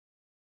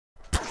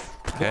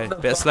Okay,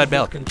 bit of sled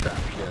milk.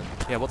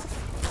 Yeah, what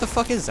the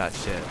fuck is that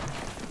shit?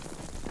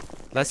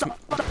 Let's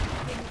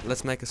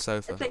make a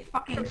sofa. It's a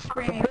fucking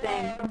screaming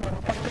thing.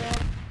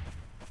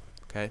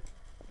 Okay.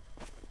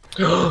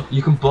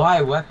 You can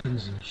buy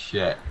weapons and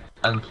shit,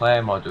 and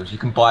player models. You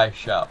can buy a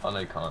shell. I know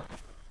you can't.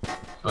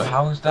 But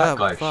how is that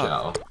guy's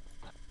shell?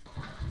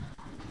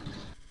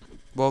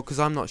 Well, because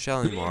I'm not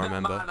Shell anymore, I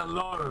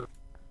remember.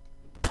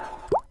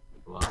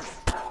 What?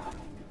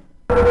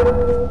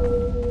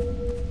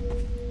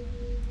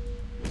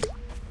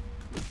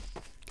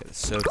 Get the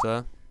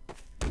sofa.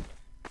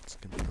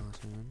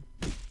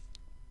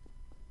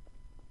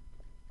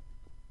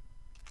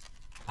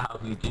 How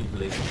do you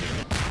believe?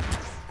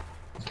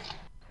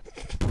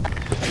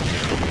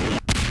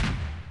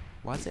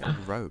 Why is it a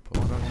rope?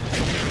 Why do I want a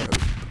rope?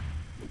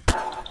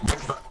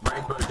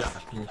 Rainbow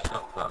Dash, can you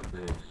stop that,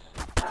 please?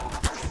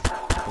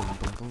 Boom,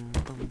 boom, boom,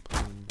 boom,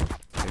 boom.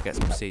 Go get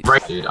some seats.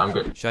 Dude, I'm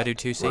good. Should I do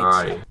 2 seats? Where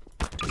are you?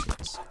 2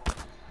 seats.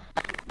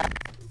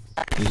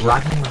 He's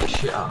lagging my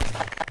shit up.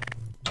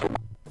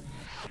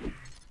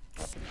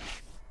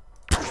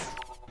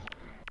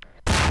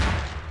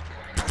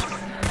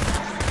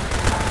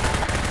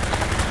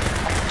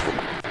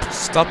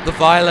 Stop the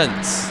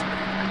violence!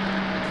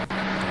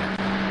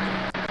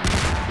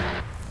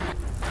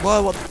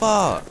 Whoa, what the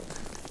fuck?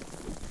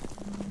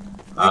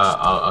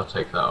 I'll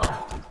take that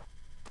off.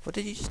 What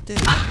did you just do?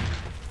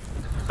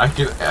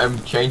 I'm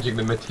changing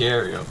the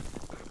material.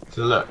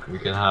 So look, we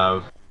can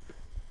have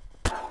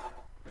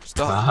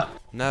Stop. that.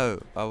 No,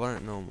 I want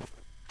it normal.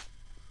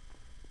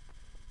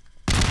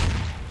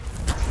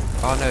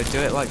 Oh no, do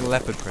it like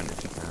leopard print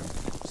if you can.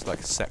 It's like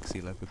a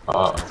sexy leopard print.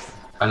 Oh,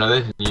 I know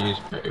there's a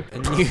newspaper. A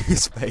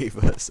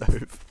newspaper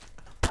soap.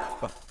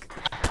 Fuck.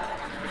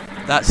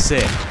 That's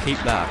sick. Keep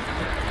that.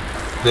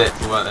 This,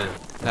 what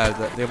is? No,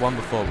 the one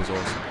before was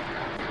awesome.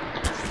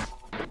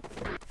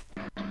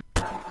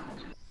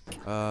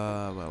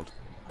 Well.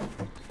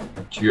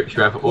 Should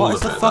we have all What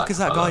of the it, fuck is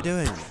that guy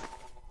doing?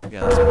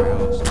 Yeah, that's pretty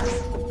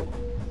awesome.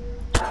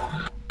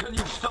 Can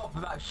you stop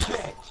that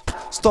shit?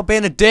 Stop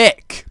being a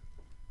dick!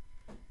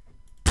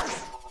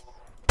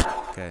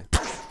 Okay.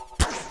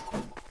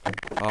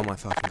 Oh my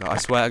fucking god, I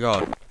swear to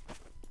god.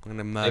 I'm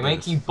gonna murder They make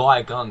this. you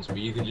buy guns, but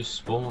you can just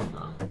spawn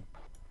them.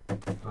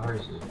 Where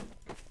is it?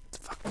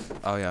 Fuck.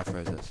 Oh yeah, I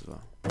froze this as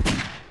well.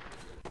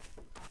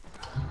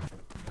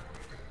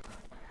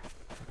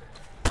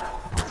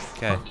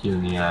 Okay, Fuck you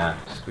in the ass.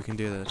 we can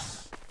do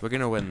this. We're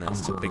gonna win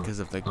this because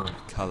of the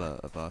colour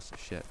of our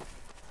shit.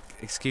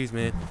 Excuse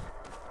me.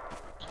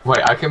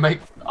 Wait, I can make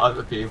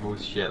other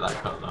people's shit that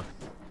colour.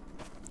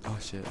 Oh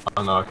shit.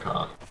 Oh no, I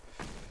can't.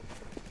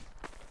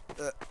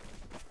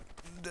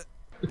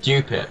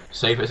 Dupe it.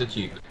 Save it as a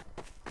dupe.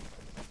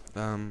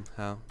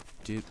 How?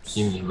 Dupes?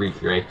 You can just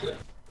recreate it.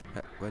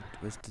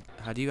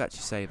 How do you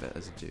actually save it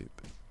as a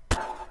dupe?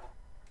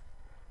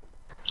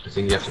 I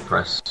think you have to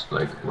press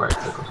like right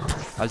click or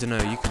something. I don't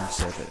know, you can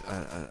save it.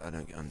 I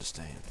don't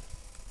understand.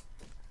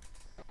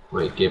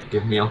 Wait,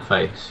 give me your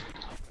face.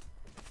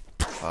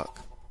 Fuck.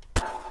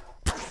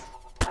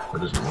 It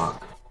doesn't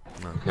work.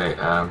 No. Okay,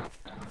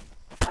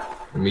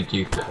 let me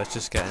dupe it. Let's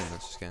just get in,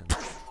 let's just get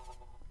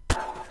in.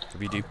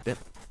 Have you duped it?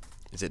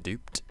 Is it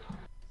duped?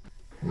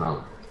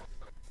 No.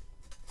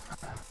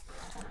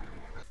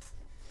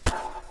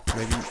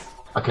 Maybe.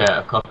 Okay,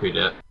 I've copied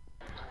it.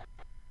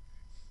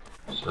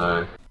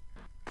 So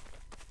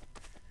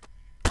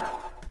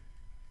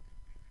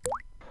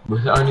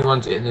we're the only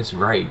ones in this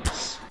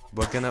race.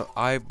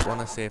 I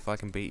wanna see if I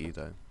can beat you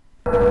though.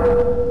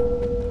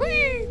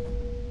 Whee!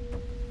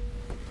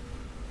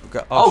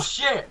 Oh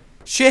shit!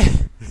 Shit!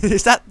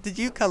 Did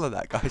you colour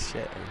that guy's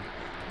shit?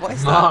 What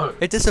is that?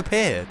 It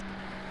disappeared.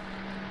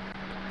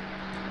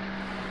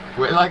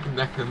 We're like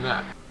neck and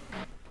neck.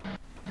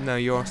 No,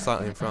 you're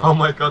slightly in front. Oh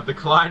my god, the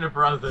Kleiner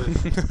brothers!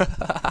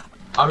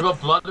 I've got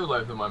blood all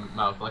over my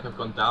mouth, like I've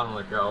gone down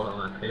on a girl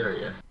on a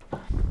period.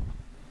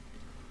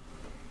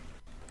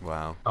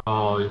 Wow.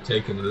 Oh, you're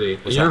taking the lead.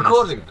 Are Was you that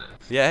recording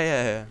this?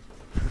 Yeah.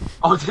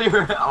 Oh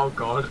dear! Oh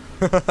god.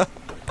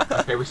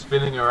 Okay, we're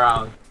spinning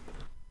around.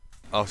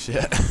 Oh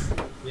shit.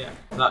 Yeah.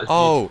 That is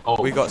Oh,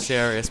 oh, we got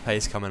serious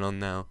pace coming on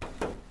now.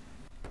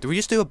 Did we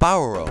just do a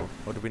barrel roll?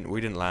 Or did we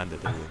didn't land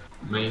it, did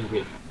we?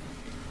 Maybe.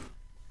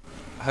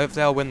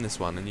 Hopefully I'll win this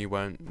one and you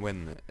won't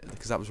win it,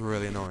 because that was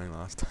really annoying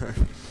last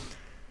time.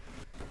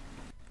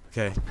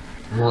 Okay.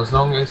 Well, as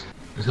long as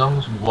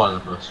one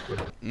of us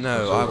wins.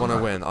 No, I want to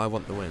win. I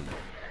want the win.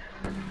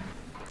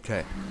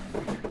 Okay.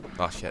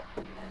 Oh shit.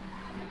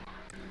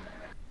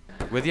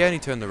 We're the only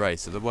two in the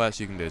race, so the worst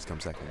you can do is come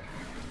second.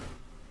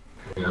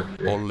 Yeah,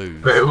 Or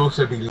lose. but it will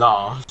also be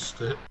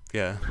last.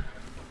 Yeah.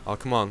 Oh,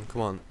 come on.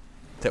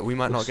 We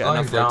might not get slowing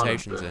enough down a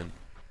rotations bit. in.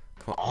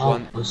 Come Oh, on.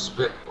 One. we'll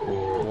spin.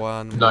 Oh.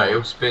 One No, more.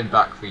 it'll spin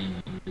back for you.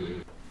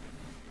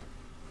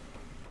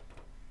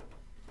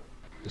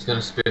 It's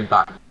gonna spin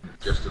back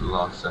just at the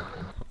last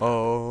second.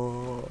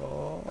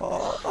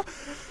 Oh.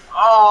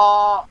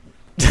 Oh!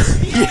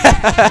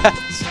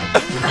 Yes!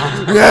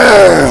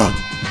 Yeah!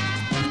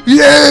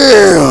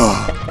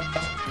 Yeah!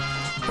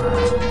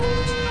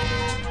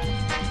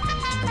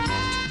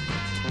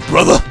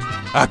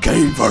 I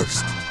came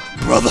first,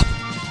 brother.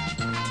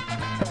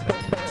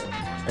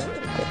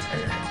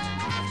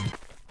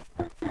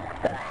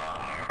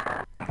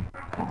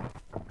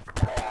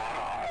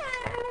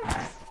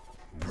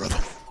 Brother.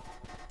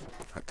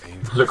 I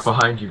came first. Look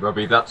behind you,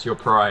 Robbie. That's your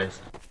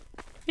prize.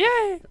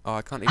 Yay! Oh,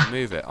 I can't even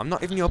move it. I'm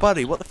not even your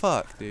buddy. What the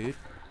fuck, dude?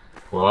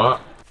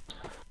 What?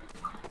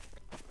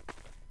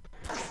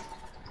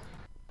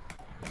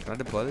 Can I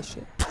deploy this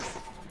shit?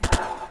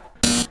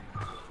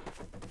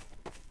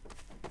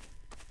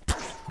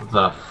 What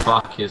the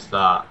fuck is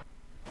that?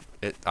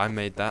 I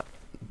made that.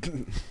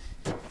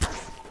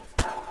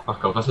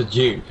 Fuck off. That's a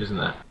dupe, isn't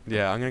it?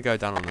 Yeah, I'm gonna go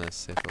down on this.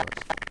 See if it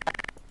works.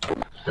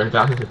 Go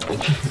down to the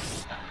dupe.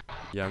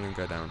 Yeah, I'm gonna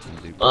go down to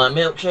the loop.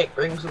 Milkshake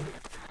brings them.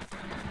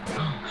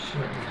 Oh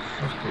shit.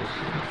 Fuck is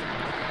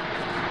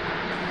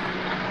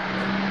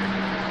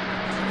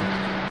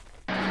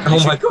that?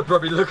 Oh my god,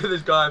 Robbie, look at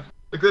this guy.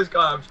 Look at this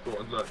guy I've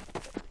spawned, look.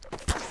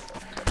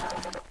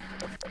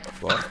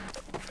 What?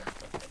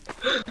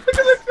 Look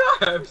at this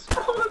guy I've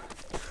spawned.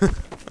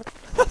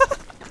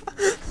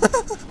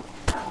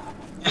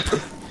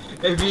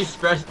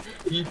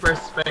 If you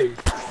press space,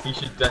 he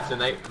should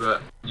detonate,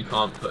 but you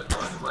can't put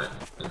dynamite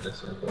in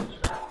this, unfortunately.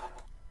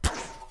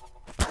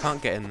 I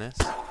can't get in this.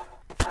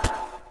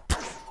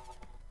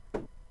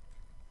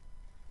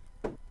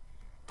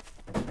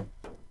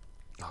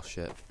 Oh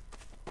shit.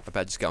 I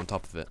better just get on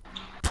top of it.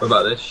 What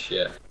about this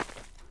shit?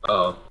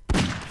 Oh.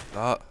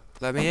 Oh,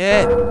 let me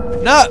in!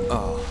 No!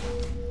 Oh.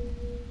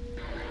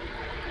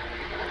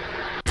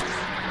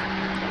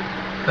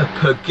 A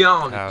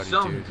Pagan Howdy,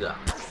 Zonda.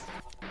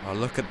 Oh,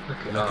 look at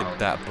oh.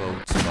 that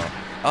bold spot.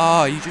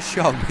 Oh, you just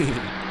shot me.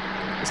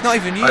 It's not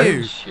even I you.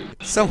 didn't shoot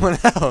you. Someone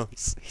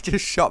else. He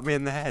just shot me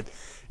in the head.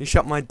 He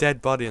shot my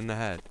dead body in the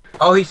head.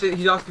 Oh, he's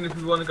asking if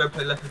we want to go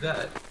play Left 4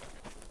 Dead.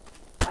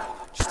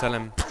 Just tell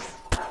him.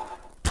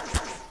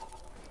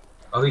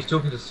 Oh, he's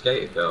talking to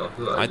Skater Girl.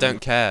 Look. I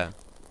don't care.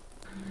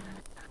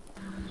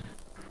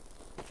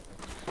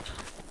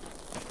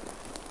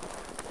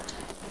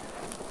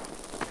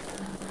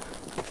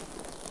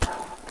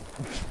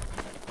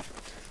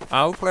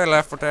 I'll play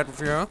Left 4 Dead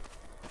with you. I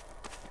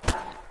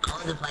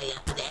want to play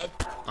Left 4 Dead.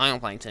 I'll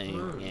play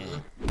too, yeah.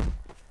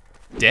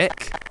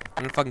 Dick?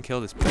 I'm gonna fucking kill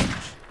this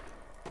bitch.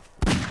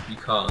 You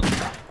can't.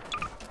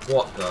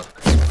 What the?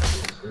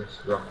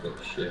 This rocket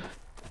shit.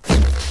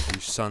 You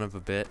son of a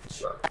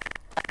bitch.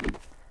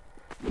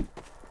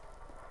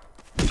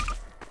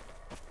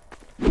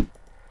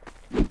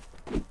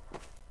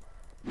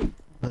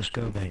 Let's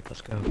go, mate.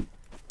 Let's go.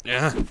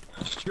 Yeah.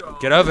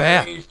 Get over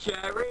here.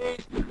 Cherries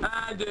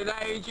and an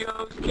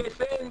angel's kiss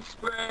in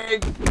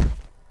spring.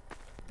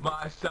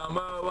 My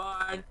summer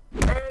wine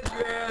is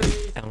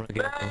really. I wanna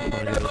go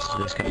listen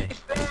to this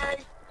guy.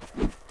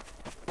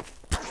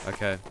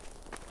 Okay.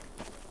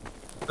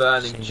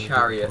 Burning Sing me a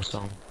chariot. beautiful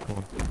song. Come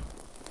on.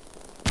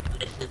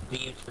 This is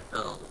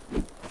beautiful.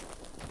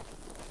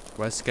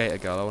 Where's Skater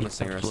Girl? I wanna You've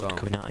sing her a got blood song.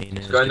 coming out of your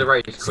Let's nose, go in the dude.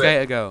 race, quick.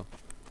 Skater Girl.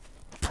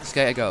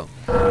 Skater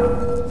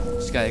Girl.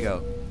 Skater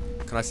Girl.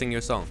 Can I sing you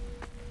a song?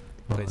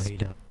 Oh, Please. you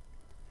don't.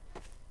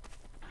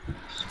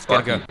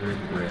 Skater Girl.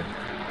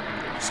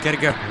 Skater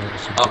Girl. I wanna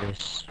listen Oh. to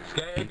this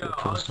Skater Girl,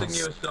 beautiful I'll sing you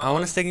a song. song. I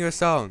wanna sing you a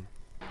song.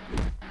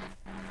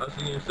 I'll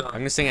sing you a song. I'm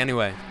gonna sing it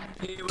anyway.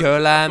 He was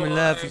Girl, the I'm in boy,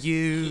 love with She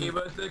you.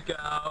 was the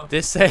girl.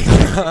 This ain't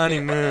the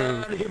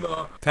honeymoon.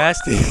 Anymore.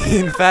 Past the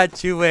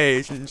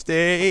infatuation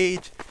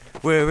stage.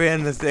 We're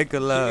in the thick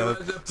of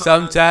love.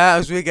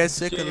 Sometimes we get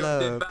sick of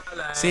love.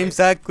 Seems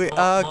like we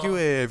argue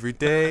every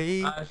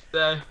day. I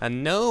say, I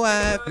know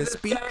I've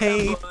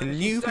misbehaved and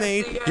you've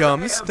made your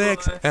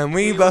mistakes, and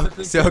we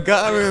both still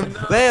got room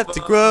left to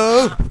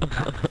grow.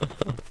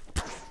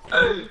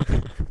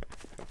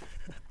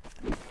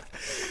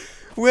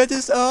 We're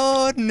just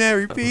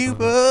ordinary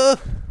people.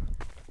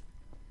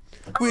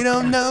 We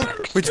don't know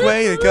which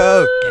way to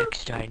go,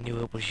 Dexter, I knew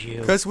it was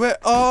you. 'cause we're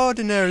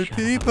ordinary Shut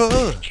up, people.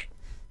 bitch.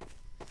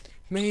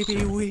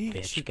 Maybe we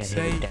Bitch, should get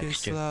him, take it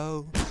Dexter.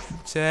 slow.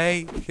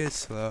 Take it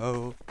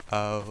slow.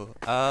 Oh,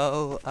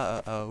 oh,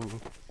 oh, oh.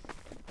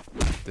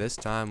 This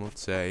time we'll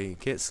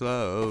take it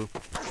slow.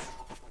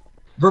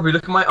 Robbie,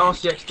 look at my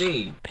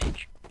RCXD.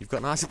 Bitch. You've got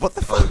an ice. What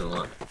the Oh, fuck? it doesn't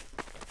work.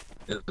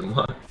 It doesn't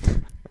work.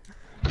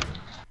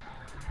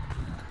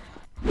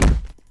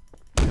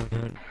 No,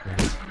 no, no.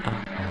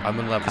 I'm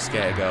in love with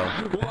Skater Girl.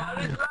 What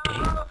is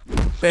love?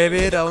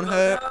 Baby, don't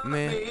hurt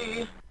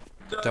me.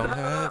 Don't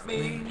hurt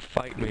me.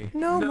 Fight me.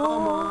 No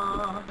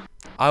more.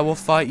 I will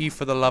fight you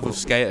for the love of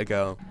Skater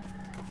Girl.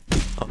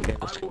 Okay,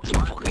 let's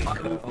fucking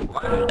go.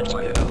 Let's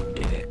go,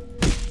 dick.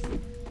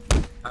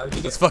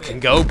 Let's fucking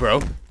go,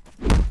 bro.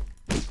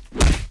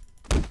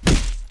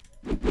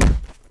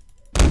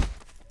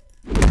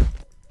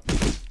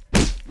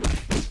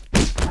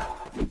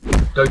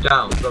 Go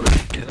down, Robbie.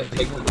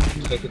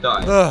 Take a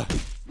dive. Ugh,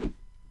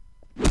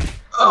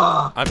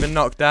 Ah! I've been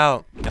knocked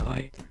out.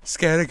 Die.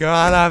 Skater Girl,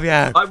 I love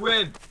ya. I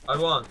win! I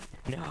won.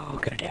 No,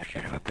 goddamn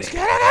son of a bitch.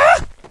 Skater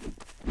Girl!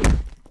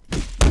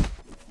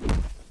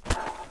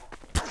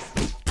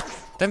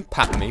 Don't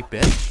pat me,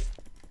 bitch.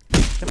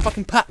 Don't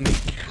fucking pat me.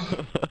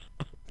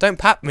 Don't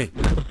pat me.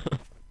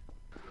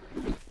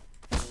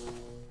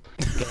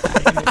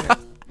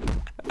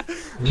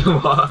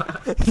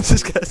 What? You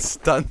just get a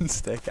stun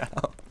stick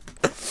out.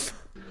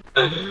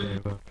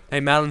 Hey,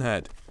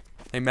 Melonhead.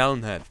 Hey,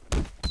 Melonhead.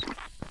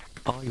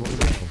 Oh, you wanna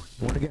go?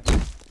 You wanna go?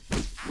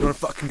 You wanna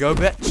fucking go,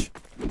 bitch?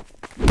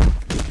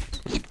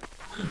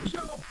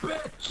 Yo,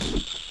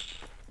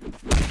 bitch!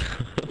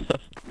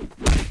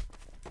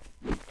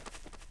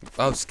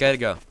 Oh, scared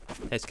girl.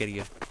 Hey, scared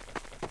girl.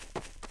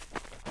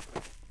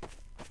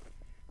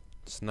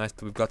 It's nice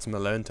that we've got some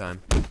alone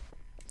time.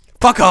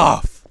 Fuck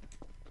off!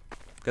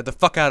 Get the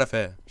fuck out of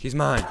here. She's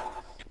mine.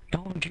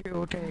 Don't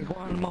you take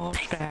one more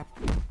step.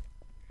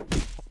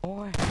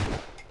 Boy.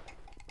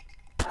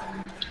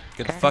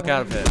 Get the fuck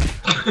out of here.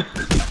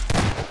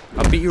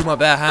 I'll beat you with my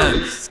bare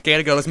hands.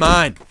 Scared girl is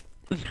mine.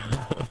 Take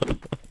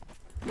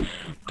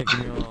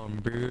me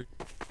on, dude.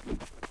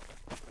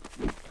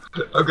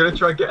 I'm gonna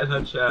try getting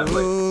her chair.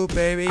 Ooh,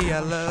 baby, I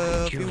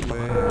love you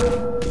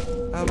well.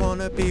 I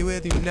wanna be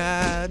with you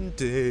night and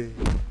day.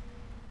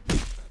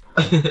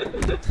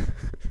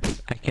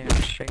 I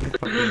can't shake it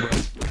from you, bro.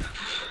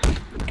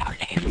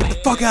 Get the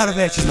fuck out of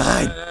here. She's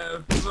mine.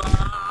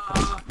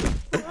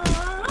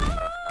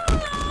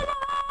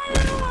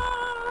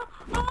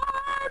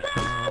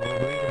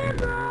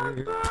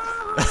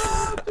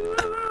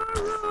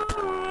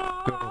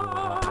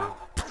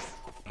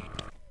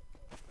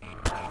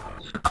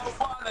 I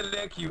wanna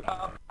lick you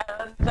up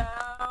and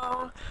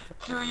down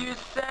till you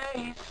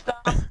say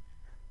stop.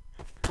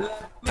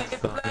 Let me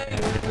play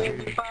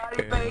with your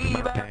body,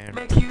 baby,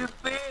 make you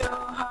feel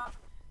hot.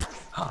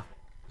 Huh.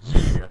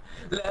 Yeah.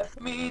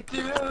 Let me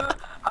do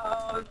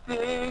all the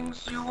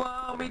things you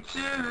want me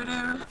to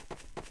do.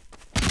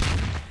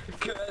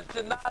 Cause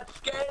tonight's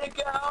gonna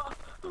go.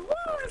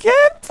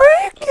 Get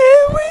freaky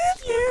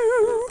with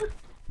you.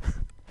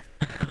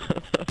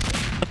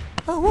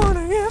 I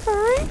wanna get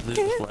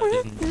freaky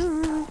with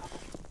you.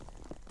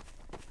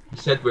 You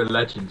said we're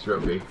legends,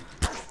 Robbie.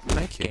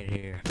 Thank Get you.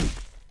 here.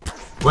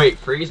 Wait,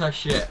 freeze her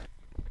shit.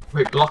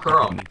 Wait, block her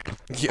on.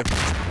 Yeah.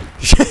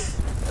 Just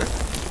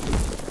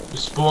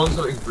spawn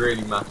something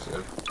really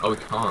massive. Oh, we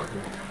can't.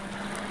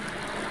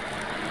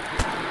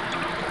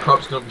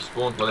 Crops cannot be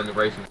spawned while in the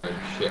racing zone.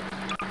 Shit.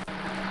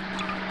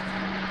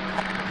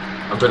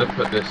 I'm gonna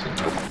put this in.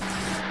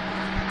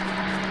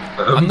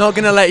 I'm not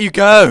gonna let you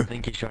go. I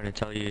think he's trying to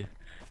tell you.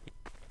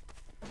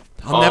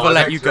 I'll never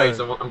let you next race,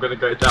 go. I'm gonna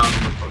go down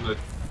on the.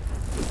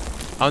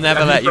 I'll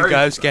never let you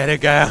go, scared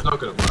girl. It's not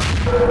gonna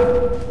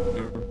work.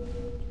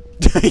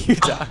 You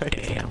died.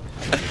 Damn.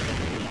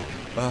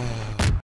 Oh.